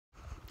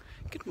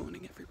Good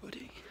morning,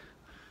 everybody.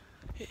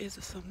 It is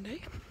a Sunday.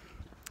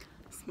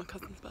 It's my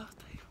cousin's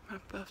birthday.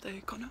 Happy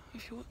birthday, Connor,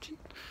 if you're watching.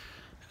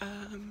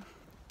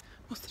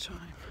 What's the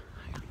time?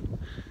 Hang on.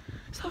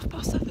 It's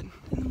 7:30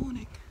 in the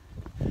morning.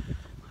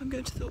 I'm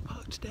going to Thorpe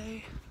Park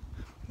today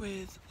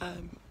with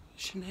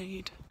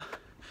Sinead.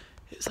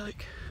 It's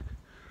like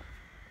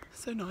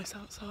so nice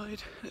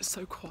outside. It's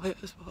so quiet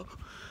as well.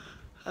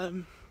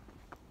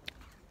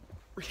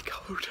 Really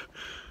cold.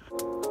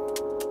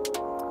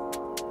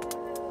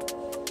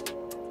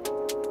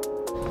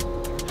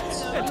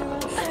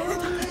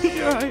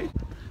 You're right.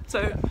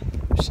 So,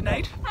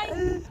 Sinead.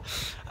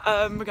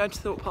 Hi. We're going to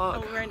Thorpe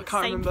Park. Oh, we're in I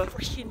can't remember.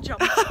 Freaking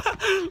jumper.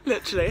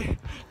 Literally,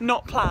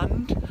 not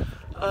planned.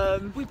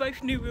 We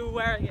both knew we were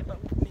wearing it, but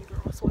neither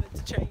of us wanted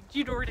to change.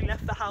 You'd already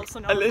left the house,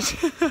 and I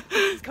was like,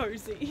 this is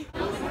cozy.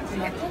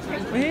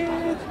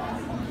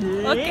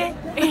 Okay.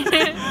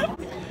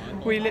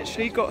 We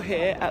literally got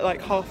here at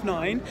like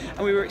 9:30,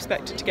 and we were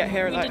expected to get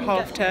here at like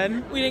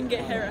 10:30. We didn't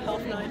get here at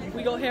 9:30.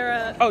 We got here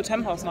at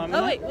 9:10.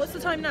 Oh wait, what's the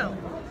time now?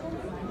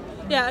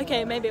 Yeah,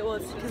 okay, maybe it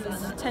was because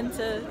it's 10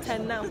 to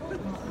 10 now.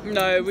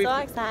 No, we. So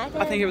excited.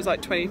 I think it was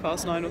like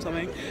 9:20 or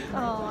something.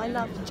 Oh, I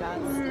love jazz.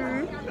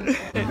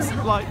 It's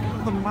like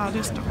the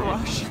maddest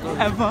rush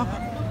ever.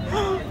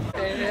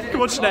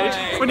 Come on,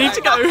 Sinead. We need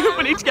to go.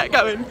 We need to get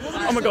going.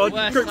 Oh my god,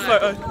 group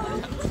photo.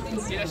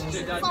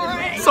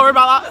 Sorry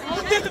about that.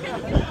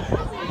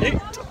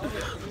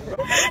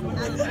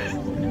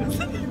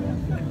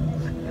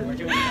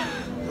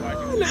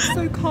 It looks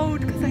so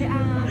cold because I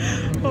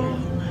am. Oh,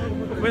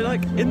 we're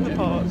like in the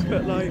park,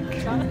 but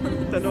like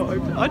they're not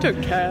open. I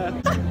don't care.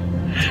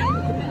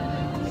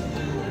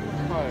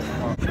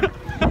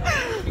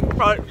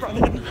 Right,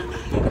 running.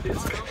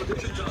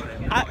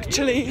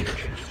 Actually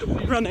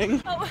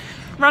running.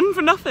 Run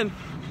for nothing.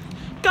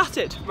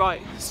 Gutted.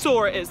 Right,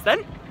 Saw it is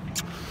then.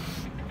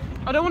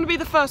 I don't want to be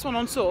the first one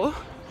on Saw.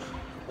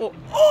 Or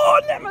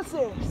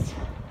Nemesis!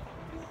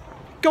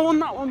 Go on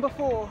that one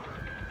before.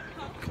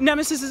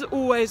 Nemesis is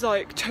always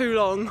like too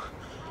long.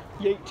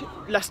 Yeet.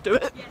 Let's do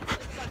it.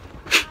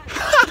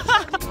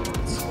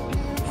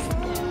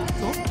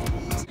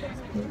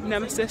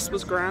 Nemesis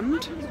was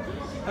grand.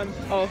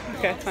 Oh,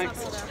 okay,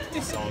 thanks.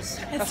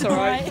 That's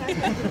alright.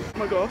 Oh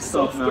my gosh,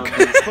 soft.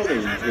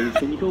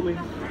 Can you call me?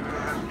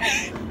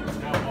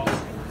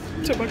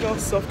 Took my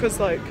glasses off because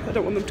like I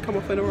don't want them to come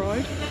off in a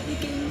ride.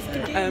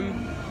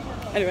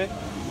 Anyway.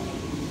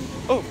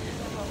 Oh.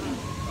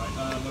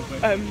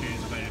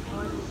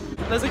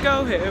 There's a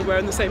girl here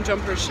wearing the same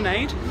jumper as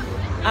Sinead,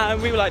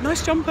 and we were like,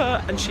 nice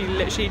jumper, and she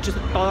literally just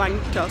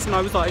blanked us, and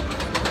I was like,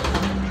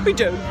 we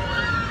do.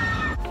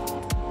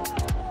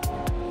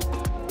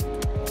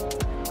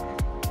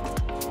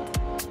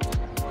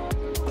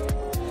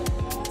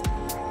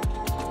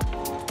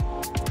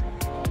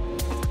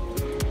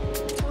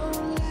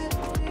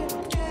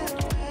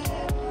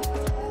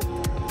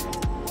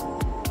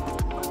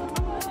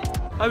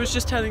 I was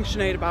just telling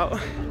Sinead about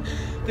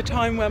the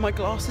time where my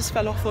glasses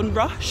fell off on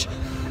Rush,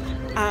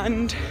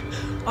 and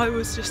I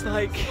was just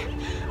like,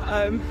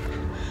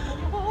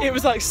 it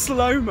was like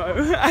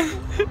slow-mo, and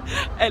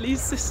Ellie's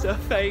sister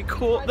Faye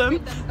caught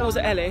them. Or was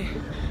it Ellie?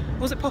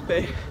 Was it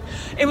Poppy?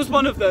 It was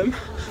one of them,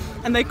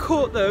 and they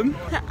caught them,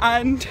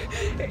 and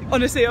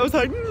honestly I was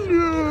like,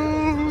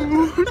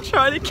 no,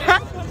 trying to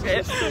catch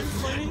it,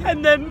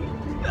 and then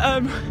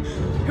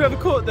whoever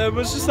caught them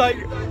was just like,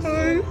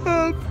 I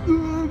have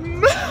them.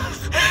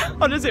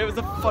 Honestly, it was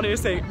the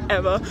funniest thing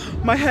ever.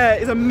 My hair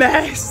is a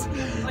mess.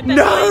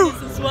 No!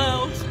 As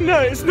well. No,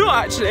 it's not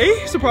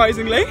actually,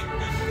 surprisingly.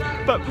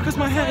 But because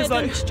my hair is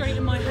like...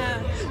 straighten my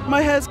hair.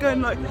 My hair's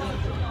going like...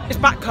 It's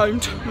back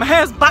combed. My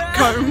hair's back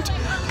combed.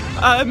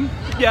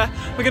 Yeah,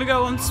 we're gonna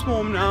go on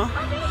Swarm now.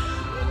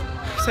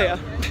 So yeah.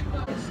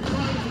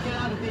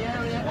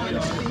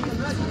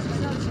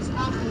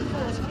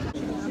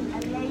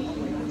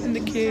 In the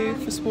queue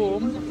for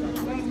Swarm.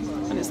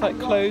 And it's like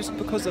closed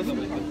because of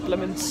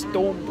blimmin'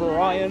 Storm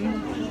Brian.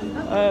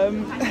 What are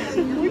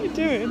you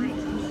doing?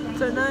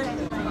 Don't know.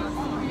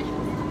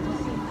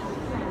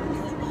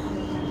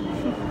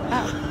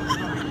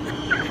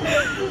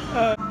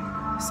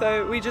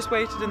 So we just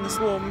waited in the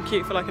Swarm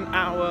queue for like an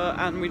hour,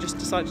 and we just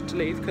decided to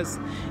leave because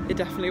it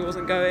definitely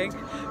wasn't going.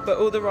 But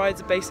all the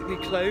rides are basically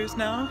closed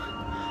now,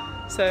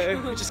 so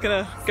we're just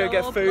gonna go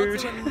get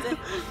food.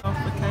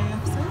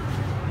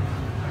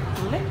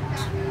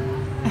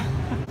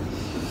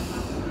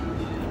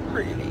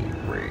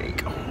 Really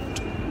cold.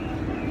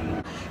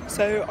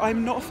 So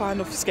I'm not a fan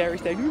of scary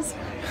things,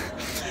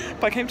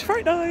 but I came to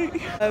Fright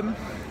Night.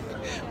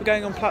 We're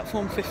going on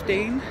platform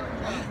 15,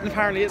 and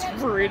apparently it's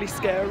really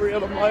scary,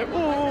 and I'm like,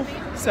 oh.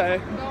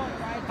 So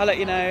I'll let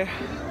you know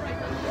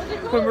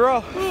when we're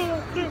off.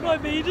 Don't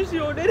mind me, just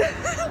yawning.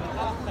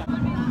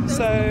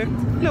 So,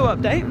 little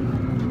update.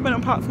 Went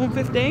on platform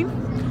 15.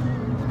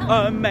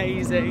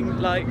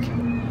 Amazing, like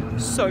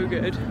so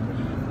good.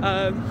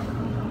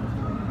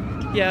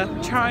 Yeah,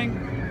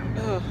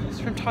 it's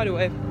from Tidal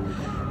Wave.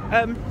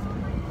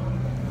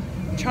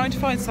 Trying to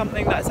find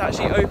something that's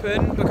actually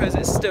open because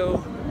it's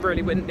still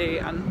really windy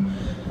and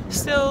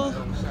Still,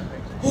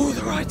 all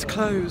the rides are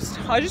closed.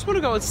 I just want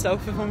to go on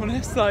Stealth if I'm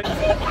honest. Like,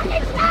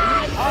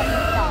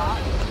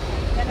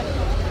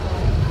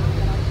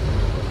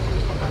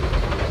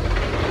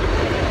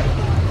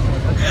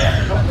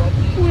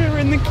 we're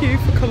in the queue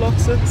for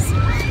Colossus.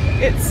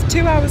 It's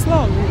 2 hours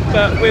long,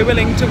 but we're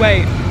willing to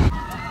wait.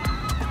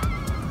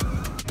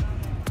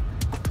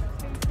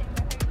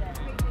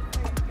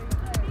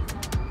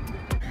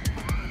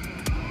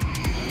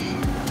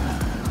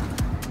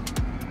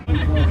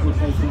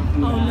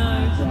 Oh no.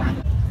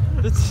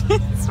 That's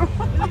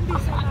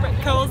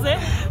Brett calls it.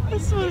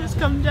 That's what it's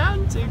come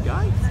down to,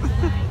 guys.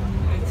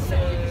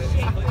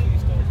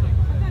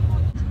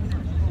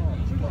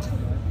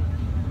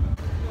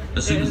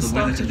 As soon as the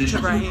weather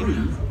conditions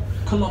improve,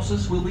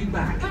 Colossus will be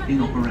back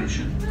in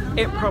operation.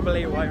 It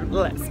probably won't,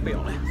 let's be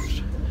honest.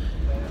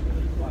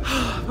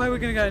 Where are we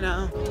going to go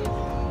now?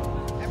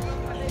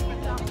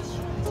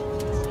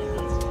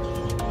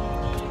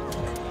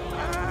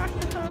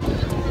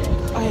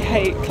 I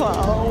hate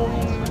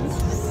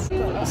clowns.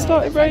 It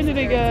started raining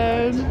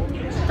again.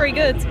 Very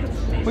good.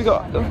 We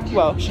got,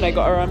 well, Sinead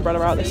got her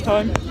umbrella out this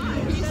time.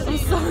 I'm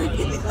sorry.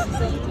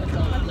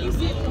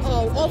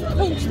 Oh, of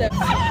course then.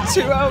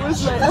 2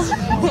 hours later.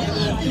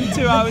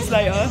 2 hours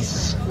later.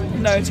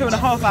 No,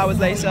 2.5 hours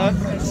later.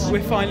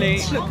 We're finally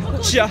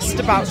just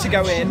about to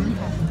go in.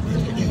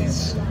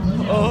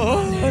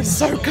 Oh, it's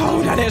so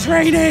cold and it's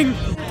raining.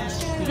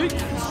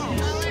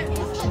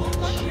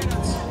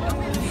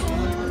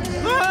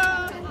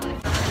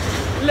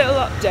 Little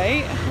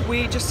update.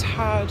 We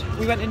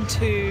went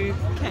into,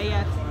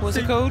 KF. what's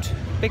it called?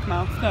 Big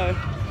Mouth? No.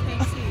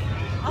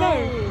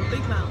 Oh,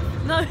 Big Mouth.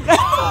 No.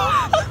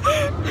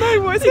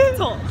 No, what is Big it?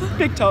 Top.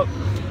 Big Top.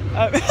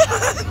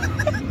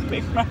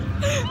 Big Mouth.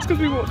 It's because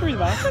we walked through the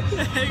mouth.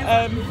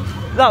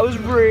 That was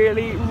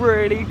really,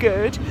 really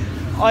good.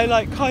 I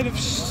like kind of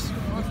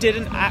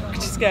didn't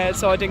act scared,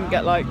 so I didn't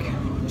get like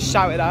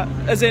shouted at.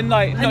 As in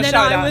like, not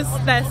shouted at. And then I was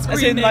there screaming.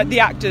 As in like the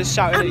actors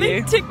shouted and at they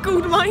you.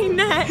 tickled my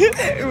neck.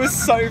 It was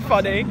so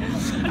funny.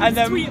 And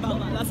then, Tweet about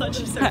that. That's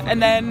actually so funny.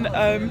 and then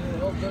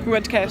we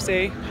went to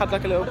KFC, had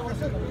like a little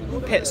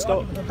pit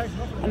stop,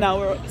 and now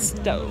we're at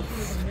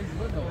Stealth.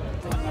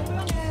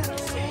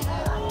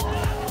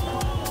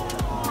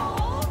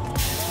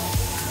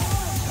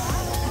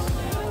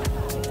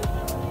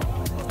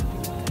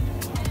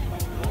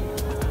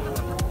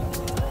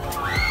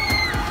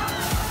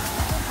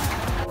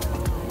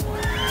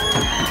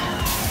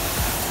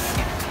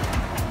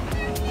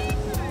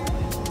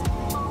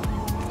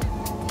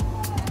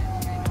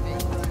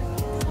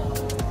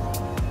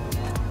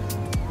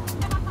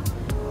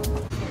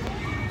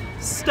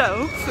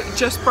 Stealth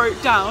just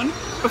broke down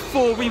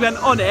before we went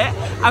on it,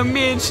 and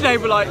me and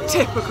Sinead were like,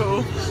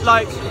 typical,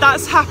 like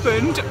that's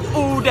happened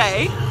all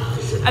day.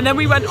 And then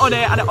we went on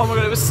it and oh my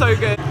god, it was so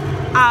good.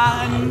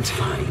 And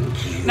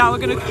now we're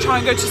gonna try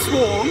and go to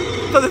Swarm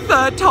for the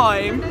 3rd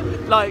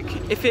time.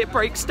 Like, if it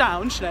breaks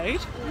down,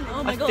 Sinead,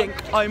 Oh my I God.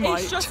 think I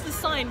might It's just a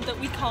sign that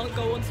we can't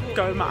go on tour.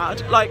 go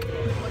mad. Like,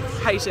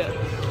 hate it.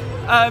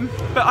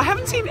 But I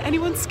haven't seen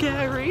anyone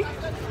scary.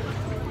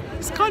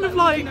 It's kind of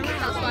like,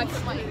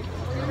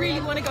 We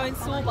really want to go in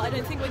Saw, but I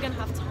don't think we're going to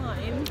have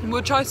time.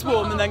 we'll try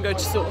Swarm and then go to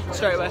Saw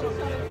straight away.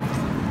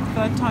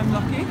 3rd time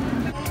lucky.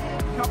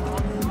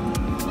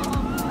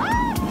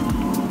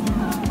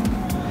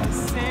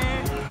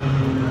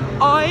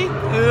 I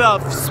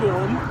love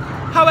Swarm.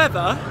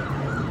 However,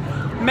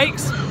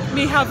 makes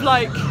me have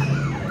like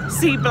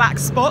see black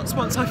spots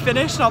once I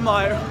finish. I'm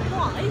like,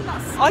 Why?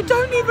 That's I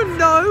don't even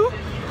know.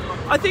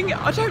 I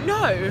don't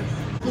know.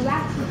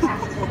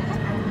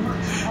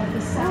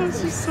 Oh,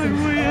 this is so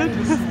weird.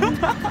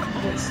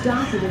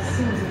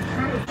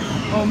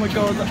 Oh my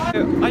god,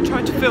 I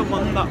tried to film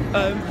on that,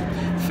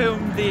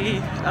 film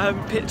the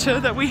picture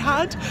that we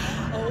had.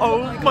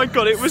 Oh my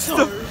god, it was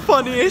the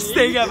funniest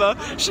thing ever.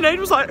 Sinead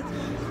was like,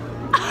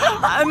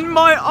 and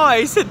my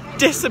eyes had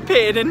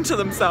disappeared into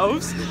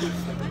themselves.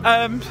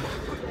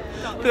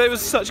 But it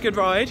was such a good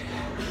ride.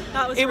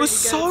 It was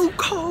so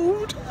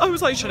cold. I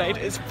was like, Sinead,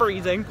 it's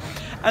freezing.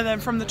 And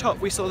then from the top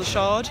we saw the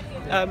Shard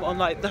on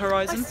like the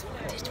horizon.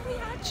 Did we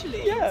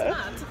actually? Yeah.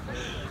 It's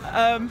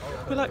mad.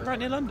 We're like right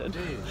near London.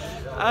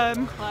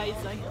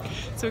 Crazy.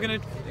 So we're gonna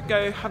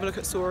go have a look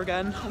at Saw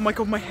again. Oh my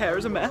god, my hair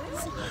is a mess.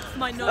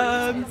 My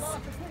nose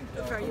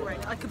is very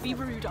red. I could be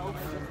Rudolph.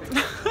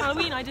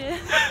 Halloween idea.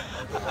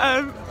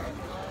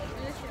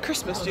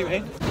 Christmas, do you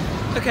mean?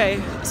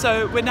 Okay,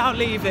 so we're now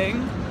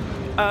leaving.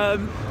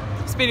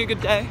 It's been a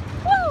good day.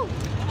 Woo!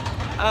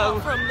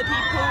 From the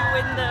people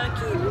in the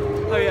queue.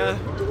 Oh yeah,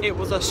 it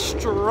was a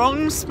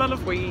strong smell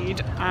of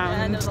weed,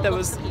 and there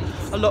was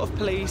a lot of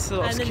police, a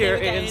lot of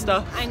security and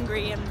stuff.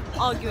 Angry and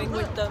arguing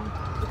with them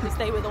because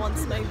they were the ones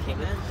smoking,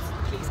 and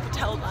the police could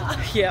tell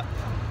that. Yeah.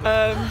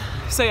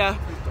 So yeah,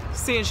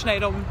 seeing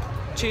Sinead on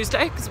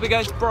Tuesday because we're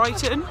going to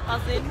Brighton.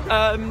 As in,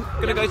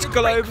 Gonna go to break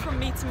Globe. from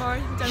me tomorrow.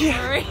 Don't Yeah.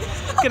 worry.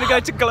 Gonna go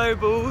to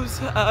Global's,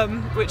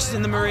 which is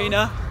in the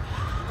marina.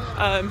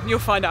 You'll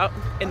find out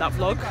in that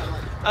vlog.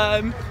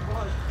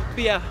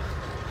 But yeah,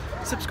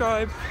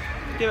 subscribe,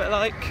 give it a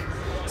like,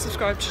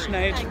 subscribe to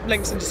Sinead. Thanks.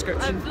 Links in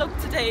description. I vlogged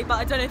today, but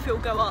I don't know if it'll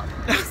go up.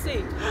 We'll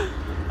see.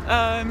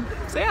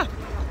 So yeah.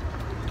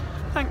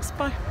 Thanks.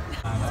 Bye.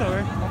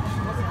 Sorry.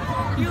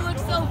 You look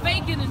so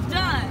vacant and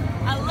done.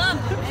 I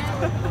love it,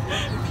 man.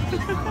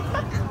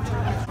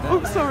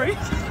 Oh, sorry.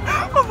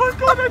 Oh my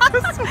god, I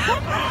just saw.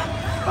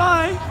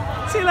 Bye.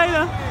 See you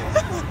later.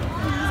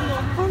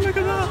 Oh, look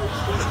at that.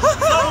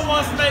 Someone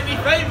wants to make me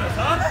famous,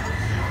 huh?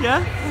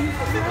 Yeah?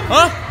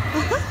 Huh?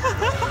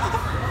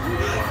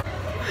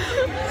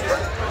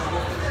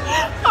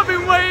 I've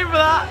been waiting for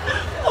that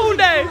all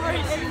day.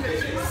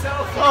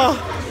 Oh,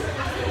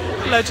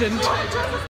 legend.